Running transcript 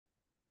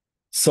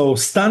So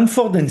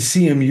Stanford and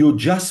CMU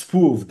just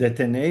proved that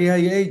an AI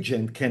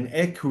agent can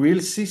hack real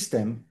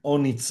system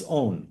on its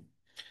own.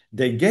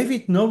 They gave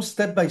it no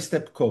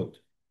step-by-step code,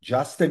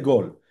 just a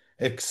goal: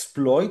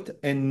 exploit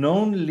a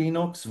known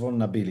Linux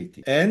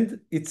vulnerability. And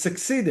it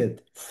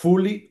succeeded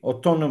fully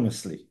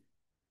autonomously.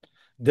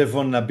 The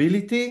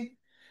vulnerability?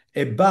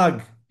 A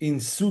bug in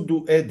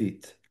sudo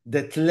edit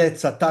that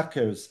lets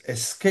attackers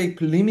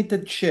escape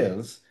limited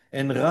shells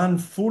and run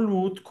full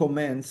root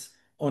commands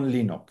on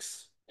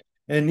Linux.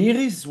 And here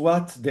is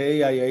what the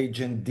AI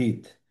agent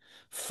did.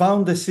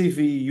 Found the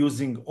CVE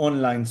using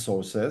online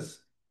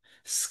sources,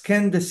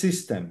 scanned the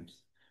systems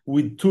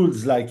with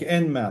tools like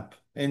Nmap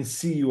and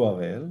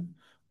CURL,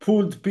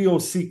 pulled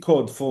POC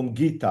code from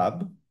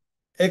GitHub,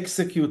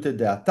 executed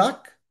the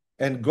attack,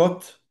 and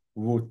got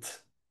root.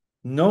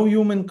 No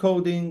human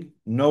coding,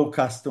 no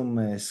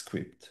custom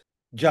script.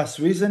 Just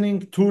reasoning,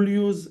 tool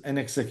use, and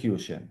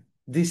execution.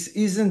 This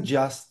isn't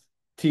just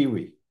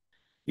theory.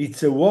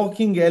 It's a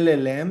working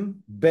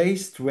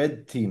LLM-based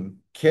red team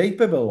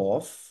capable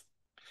of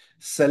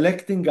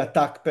selecting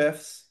attack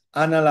paths,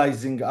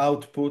 analyzing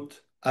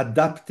output,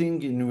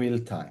 adapting in real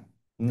time.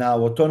 Now,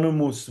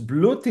 autonomous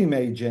blue team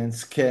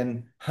agents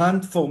can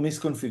hunt for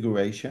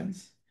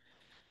misconfigurations,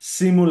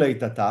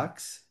 simulate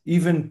attacks,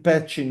 even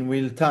patch in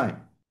real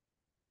time.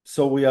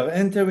 So we are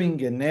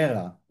entering an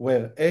era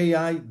where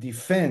AI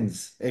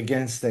defends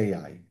against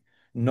AI.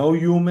 No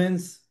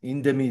humans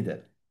in the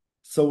middle.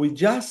 So we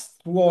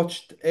just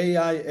watched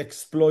AI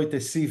exploit a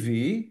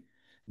CVE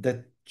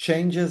that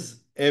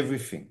changes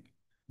everything.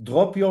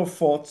 Drop your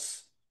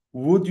thoughts.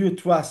 Would you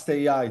trust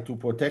AI to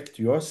protect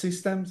your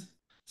systems?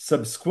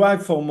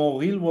 Subscribe for more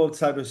real-world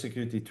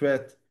cybersecurity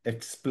threat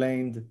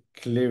explained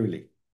clearly.